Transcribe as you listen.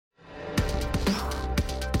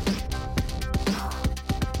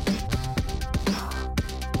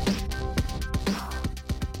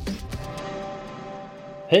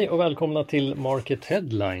Hej och välkomna till Market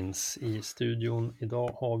Headlines. I studion idag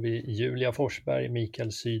har vi Julia Forsberg,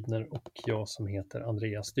 Mikael Sydner och jag som heter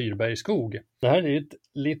Andreas Styrberg Skog. Det här är ett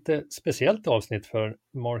lite speciellt avsnitt för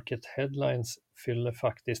Market Headlines fyller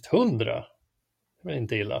faktiskt 100. Det är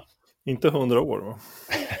inte illa. Inte 100 år va?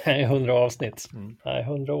 Nej, 100 avsnitt. Nej,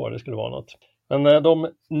 100 år, det skulle vara något. Men de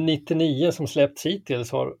 99 som släppts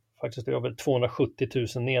hittills har faktiskt över 270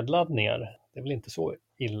 000 nedladdningar. Det är väl inte så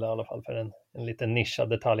illa i alla fall för en liten nischad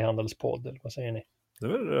detaljhandelspodd, eller vad säger ni? Det är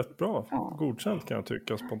väl rätt bra. Godkänt kan jag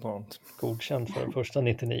tycka spontant. Godkänt för första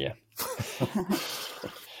 99.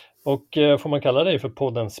 Och får man kalla dig för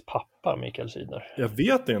poddens pappa, Mikael Sydner? Jag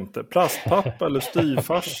vet inte. Plastpappa eller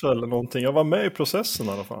styvfarsa eller någonting. Jag var med i processen i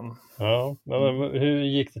alla fall. Ja, men hur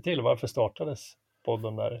gick det till? Varför startades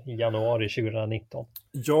podden där i januari 2019?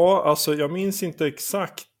 Ja, alltså jag minns inte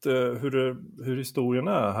exakt hur historien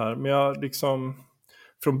är här. Men jag liksom...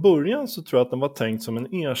 Från början så tror jag att den var tänkt som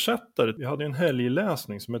en ersättare. Vi hade en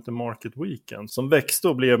helgläsning som heter Market Weekend som växte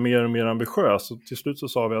och blev mer och mer ambitiös. Och till slut så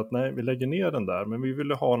sa vi att nej, vi lägger ner den där. Men vi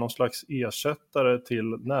ville ha någon slags ersättare till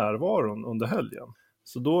närvaron under helgen.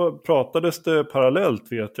 Så då pratades det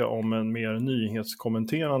parallellt, vet jag, om en mer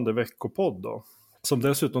nyhetskommenterande veckopodd då. Som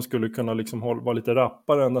dessutom skulle kunna liksom vara lite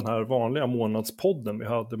rappare än den här vanliga månadspodden vi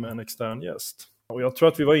hade med en extern gäst. Och jag tror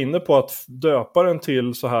att vi var inne på att döpa den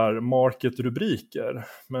till så här market-rubriker.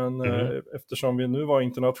 Men eftersom vi nu var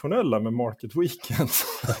internationella med Market Weekend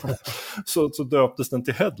så döptes den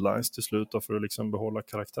till Headlines till slut för att liksom behålla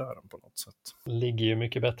karaktären på något sätt. Ligger ju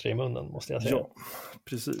mycket bättre i munnen, måste jag säga. Ja,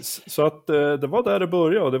 precis. Så att det var där det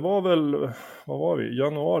började och det var väl, vad var vi?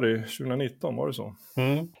 Januari 2019, var det så?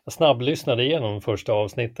 Jag snabblyssnade igenom första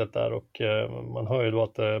avsnittet där och man hör ju då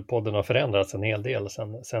att podden har förändrats en hel del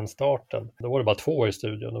sen starten. Då var det bara 2 i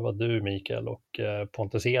studion. Det var du, Mikael, och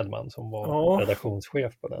Pontus Edman som var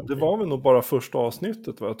redaktionschef på den. Det var väl nog bara första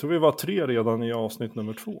avsnittet, va? Jag tror vi var 3 redan i avsnitt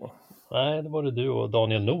nummer 2. Nej, det var det du och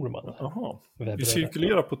Daniel Norman. Jaha, vi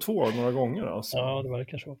cirkulerar på 2 några gånger alltså. Ja, det var det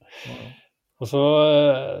kanske var. Ja. Och så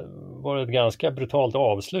var det ett ganska brutalt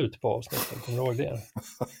avslut på avsnittet. Kommer du ihåg det?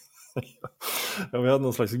 Ja, vi hade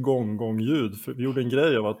någon slags gång-ljud. Vi gjorde en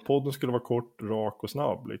grej av att podden skulle vara kort, rak och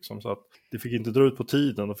snabb. Liksom, så att det fick inte dra ut på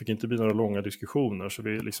tiden och fick inte bli några långa diskussioner. Så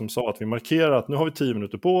vi liksom sa att vi markerar att nu har vi 10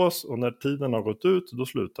 minuter på oss och när tiden har gått ut då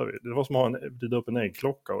slutar vi. Det var som att vrida upp en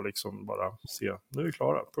äggklocka och liksom bara se, nu är vi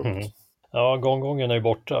klara. Ja, gången är ju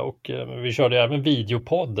borta och vi körde även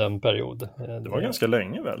videopodd en period. Det var ganska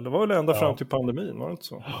länge väl? Det var väl ända fram till pandemin, var det inte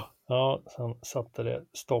så? Ja, sen satte det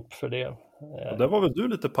stopp för det. Ja, där var väl du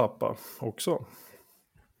lite pappa också?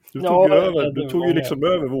 Du tog ju liksom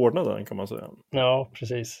över vårdnaden kan man säga. Ja,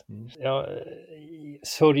 precis. Jag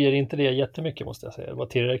sörjer inte det jättemycket måste jag säga. Det var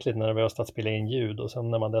tillräckligt nervöst att spela in ljud och sen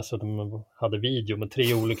när man dessutom hade video med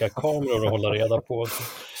 3 olika kameror att hålla reda på.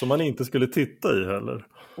 Som man inte skulle titta i heller?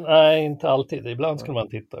 Nej, inte alltid. Ibland skulle man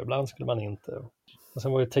titta, ibland skulle man inte. Och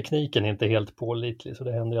sen var ju tekniken inte helt pålitlig så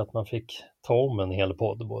det hände ju att man fick ta om en hel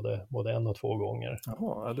podd både 1 och 2 gånger.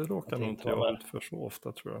 Jaha, det råkar nog inte jag ut för så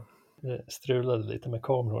ofta tror jag. Det strulade lite med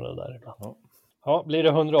kamerorna där ibland. Ja, blir det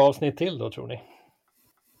 100 avsnitt till då tror ni?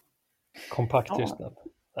 Kompakt tystnad.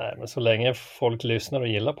 Nej, men så länge folk lyssnar och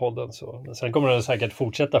gillar podden så. Men sen kommer det säkert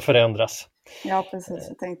fortsätta förändras. Ja, precis.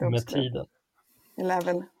 Jag tänkte också med tiden. Det lär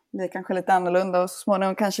väl bli kanske lite annorlunda och så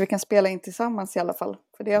småningom kanske vi kan spela in tillsammans i alla fall.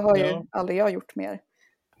 För det har ju aldrig jag gjort mer.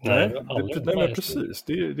 Nej, men precis.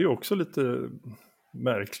 Det är också lite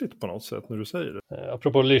märkligt på något sätt när du säger det.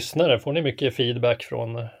 Apropå lyssnare, får ni mycket feedback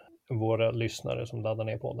från våra lyssnare som laddar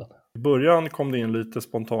ner podden? I början kom det in lite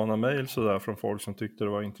spontana mejl sådär från folk som tyckte det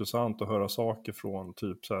var intressant att höra saker från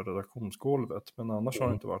typ så här redaktionsgolvet. Men annars har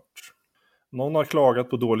det inte varit... Någon har klagat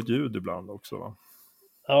på dåligt ljud ibland också, va?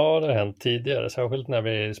 Ja, det har hänt tidigare, särskilt när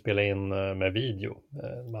vi spelar in med video.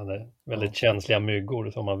 Man är väldigt känsliga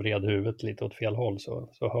myggor, så om man vred huvudet lite åt fel håll så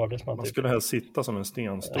hördes man. Man skulle helst sitta som en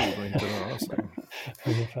stenstol och inte röra sig.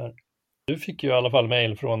 Ungefär. Du fick ju i alla fall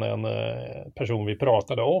mejl från en person vi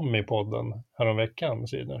pratade om i podden häromveckan,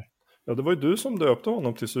 Sydner. Ja, det var ju du som döpte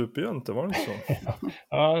honom till superhjälte, var det inte så?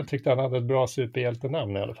 Ja, jag tyckte han hade ett bra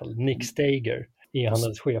superhjältenamn i alla fall. Nick Stager,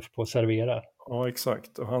 e-handelschef på Servera. Ja,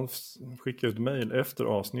 exakt. Och han skickade ut mejl efter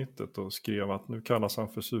avsnittet och skrev att nu kallas han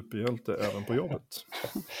för superhjälte även på jobbet.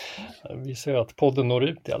 Vi ser att podden når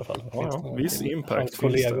ut i alla fall. Ja, viss impact. Hans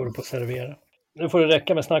kollegor på Servera. Nu får det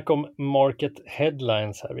räcka med snack om Market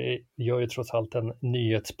Headlines här. Vi gör ju trots allt en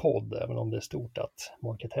nyhetspodd, även om det är stort att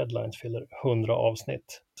Market Headlines fyller 100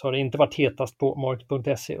 avsnitt. Så har det inte varit hetast på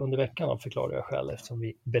market.se under veckan av förklarliga skäl eftersom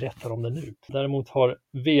vi berättar om det nu. Däremot har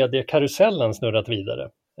vd-karusellen snurrat vidare.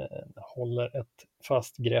 håller ett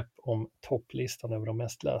fast grepp om topplistan över de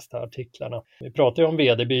mest lästa artiklarna. Vi pratade ju om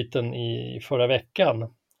vd-byten i förra veckan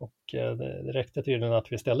och det räckte tydligen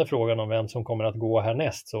att vi ställde frågan om vem som kommer att gå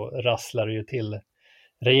härnäst, så rasslar det ju till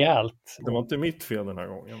rejält. Det var inte mitt fel den här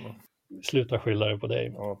gången. Men... Sluta skylla det på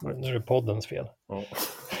dig. Ja, tack. Nu är det poddens fel. Ja.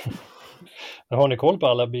 Men har ni koll på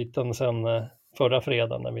alla byten sedan förra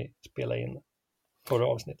fredagen när vi spelade in förra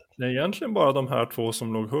avsnittet? Det är egentligen bara de här 2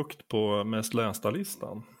 som låg högt på mest lästa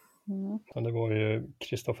listan. Och det var ju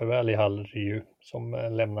Christopher Välihalrju som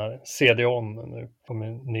lämnar CDON nu.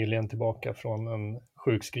 Kommer nyligen tillbaka från en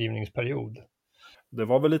sjukskrivningsperiod. Det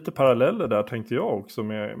var väl lite paralleller där, tänkte jag också,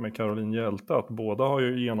 med Caroline Hjälte. Att båda har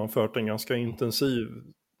ju genomfört en ganska intensiv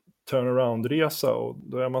turnaround-resa, och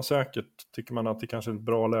då är man säkert, tycker man att det kanske är ett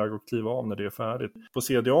bra läge att kliva av när det är färdigt. På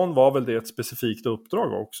CDON var väl det ett specifikt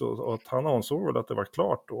uppdrag också, och att han ansåg väl att det var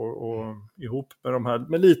klart, och ihop med de här,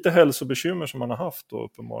 med lite hälsobekymmer som man har haft då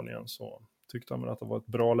uppenbarligen, så tyckte han väl att det var ett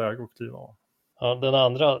bra läge att kliva av. Ja, den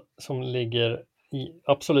andra som ligger i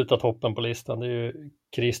absoluta toppen på listan, det är ju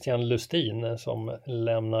Christian Lustin som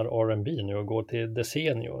lämnar R&B nu och går till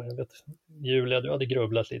Desenio. Jag vet, Julia, du hade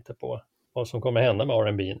grubblat lite på vad som kommer hända med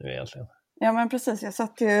R&B nu egentligen. Ja, men precis. Jag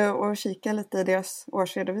satt ju och kikade lite i deras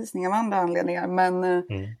årsredovisning av andra anledningar, men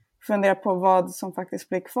funderar på vad som faktiskt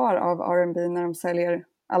blir kvar av R&B när de säljer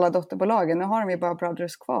alla dotterbolagen. Nu har de ju bara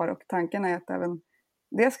Brothers kvar, och tanken är att även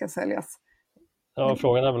det ska säljas. Ja,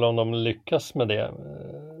 frågan är väl om de lyckas med det.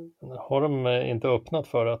 Har de inte öppnat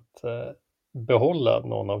för att behålla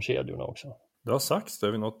någon av kedjorna också? Det har sagts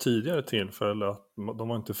det vid något tidigare tillfälle att de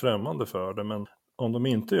var inte främmande för det, men om de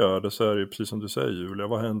inte gör det så är det ju precis som du säger, Julia,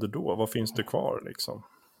 vad händer då? Vad finns det kvar liksom?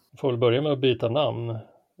 Får väl börja med att byta namn,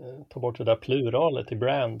 ta bort det där pluralet i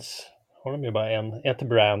brands. Har de ju bara ett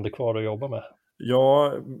brand kvar att jobba med.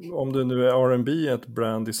 Ja, om det nu är R&B ett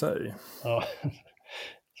brand i sig. Ja,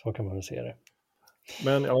 så kan man väl se det.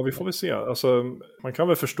 Men ja, vi får väl se. Alltså, man kan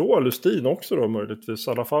väl förstå Lustin också då möjligtvis,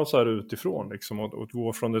 i alla fall så här utifrån liksom, och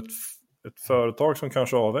gå från ett företag som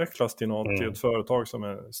kanske avvecklas till något till ett företag som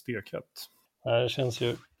är stekhett. Det känns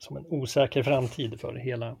ju som en osäker framtid för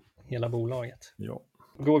hela bolaget. Ja.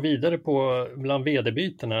 Gå vidare på bland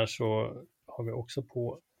vd-byten här, så har vi också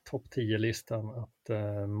på topp 10-listan att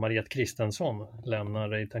Mariette Kristensson lämnar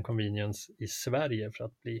Rate & Convenience i Sverige för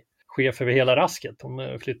att bli chef över hela rasket.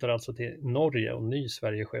 Hon flyttar alltså till Norge, och ny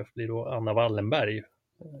Sverigechef blir då Anna Wallenberg,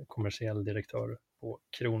 kommersiell direktör på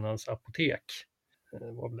Kronans Apotek.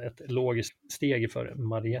 Det var väl ett logiskt steg för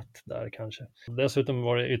Mariette där kanske. Dessutom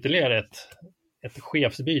var det ytterligare ett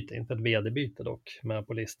chefsbyte, inte ett vd-byte dock, med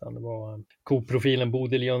på listan. Det var Coop-profilen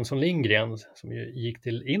Bodil Jönsson Lindgren som ju gick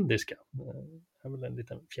till Indiska. Det är väl en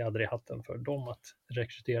liten fjäder i hatten för dem att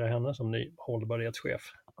rekrytera henne som ny hållbarhetschef.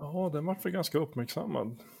 Ja, den var för ganska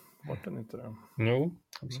uppmärksammad. Var den inte det? Jo,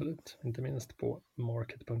 absolut. Inte minst på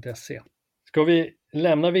market.se. Ska vi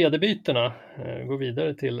lämna vd-bytena, gå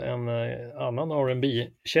vidare till en annan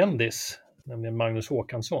R&B-kändis, nämligen Magnus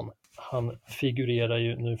Håkansson. Han figurerar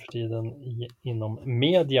ju nu för tiden inom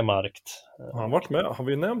Mediamarkt. Har han varit med? Har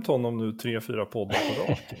vi nämnt honom nu 3-4 poddar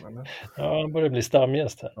på raken? Ja, han börjar bli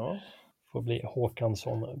stamgäst här. Ja. Får bli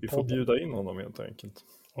Håkansson. Vi får bjuda in honom helt enkelt.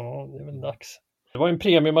 Ja, det är väl dags. Det var en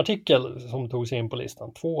premiumartikel som tog sig in på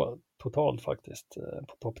listan. 2 totalt faktiskt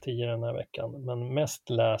på topp 10 den här veckan. Men mest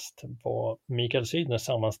läst var Mikael Sydners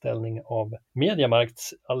sammanställning av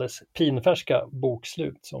Mediamarkts alldeles pinfärska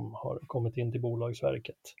bokslut som har kommit in till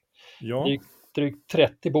Bolagsverket. Ja. Drygt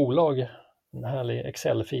 30 bolag. En härlig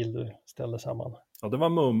Excel-fil du ställde samman. Ja, det var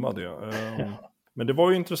mumma det. Men det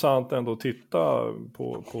var ju intressant ändå att titta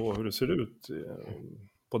på hur det ser ut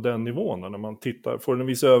på den nivån. När man får en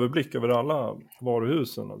viss överblick över alla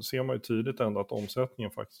varuhusen, då ser man ju tydligt ändå att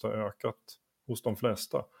omsättningen faktiskt har ökat hos de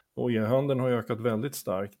flesta. Och e-handeln har ökat väldigt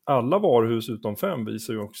starkt. Alla varuhus utom 5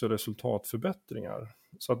 visar ju också resultatförbättringar.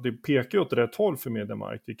 Så att det pekar ju åt rätt håll för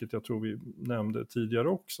Mediamarkt, vilket jag tror vi nämnde tidigare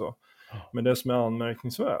också. Men det som är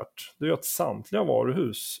anmärkningsvärt, det är ju att samtliga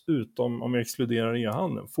varuhus, utom om vi exkluderar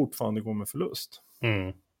e-handeln, fortfarande går med förlust.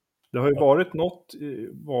 Mm. Det har ju varit något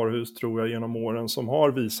varuhus, tror jag, genom åren som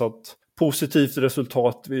har visat positivt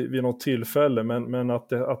resultat vid något tillfälle. Men att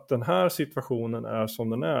den här situationen är som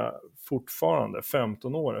den är fortfarande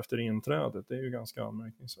 15 år efter inträdet, det är ju ganska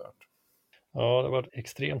anmärkningsvärt. Ja, det har varit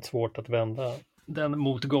extremt svårt att vända den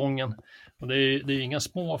motgången. Och det är inga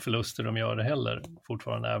små förluster de gör det heller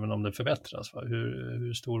fortfarande, även om det förbättras. Va?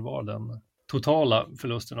 Hur stor var den totala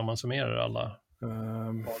förlusten om man summerar alla?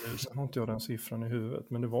 Jag har inte den siffran i huvudet,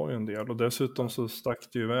 men det var ju en del. Och dessutom så stack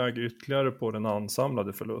det ju iväg ytterligare på den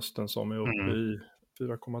ansamlade förlusten som är uppe i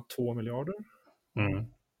 4,2 miljarder. Mm.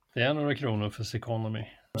 Det är några kronor för Seconomy.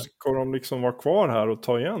 Ska de liksom vara kvar här och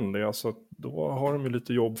ta igen det? Alltså, då har de ju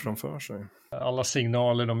lite jobb framför sig. Alla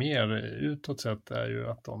signaler de ger utåt sett är ju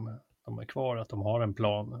att de är kvar, att de har en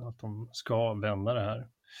plan, att de ska vända det här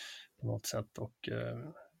på något sätt. Och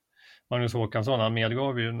Magnus Håkansson, han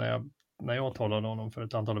medgav ju när jag talade om honom för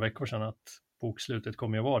ett antal veckor sedan att bokslutet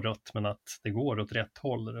kommer ju vara rött, men att det går åt rätt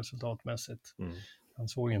håll resultatmässigt. Han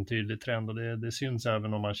såg en tydlig trend och det syns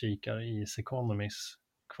även om man kikar i Seconomys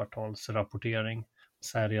kvartalsrapportering.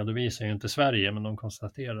 Så här redovisar ju inte Sverige, men de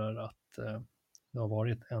konstaterar att det har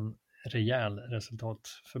varit en rejäl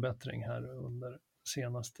resultatförbättring här under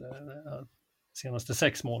senaste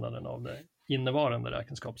 6 månaderna av det innevarande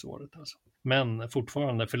räkenskapsåret. Alltså. Men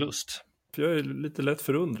fortfarande förlust. Jag är lite lätt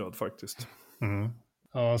förundrad faktiskt.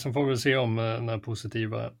 Ja, så får vi se om den här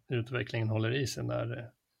positiva utvecklingen håller i sig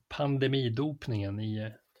när pandemidopningen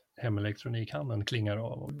i hemelektronikhandeln klingar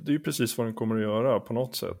av. Det är ju precis vad den kommer att göra på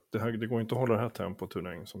något sätt. Det går inte att hålla det här tempot hur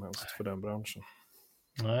länge som helst för den branschen.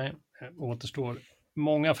 Nej, det återstår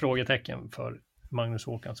många frågetecken för Magnus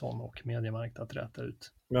Håkansson och Mediamarkt att räta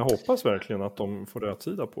ut. Men jag hoppas verkligen att de får rätt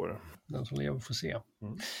sida på det. Den som lever får se.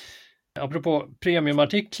 Apropå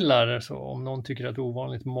premiumartiklar, så om någon tycker att det är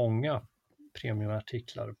ovanligt många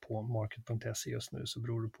premiumartiklar på Market.se just nu, så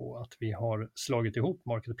beror det på att vi har slagit ihop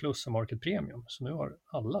Market Plus och Market Premium. Så nu har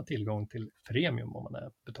alla tillgång till Premium om man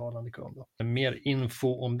är betalande kund. Mer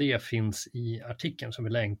info om det finns i artikeln som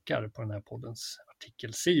vi länkar på den här poddens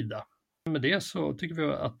artikelsida. Med det så tycker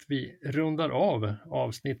vi att vi rundar av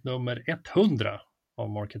avsnitt nummer 100 av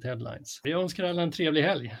Market Headlines. Vi önskar alla en trevlig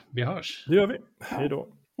helg. Vi hörs. Det gör vi. Hej då.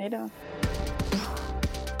 Hej då.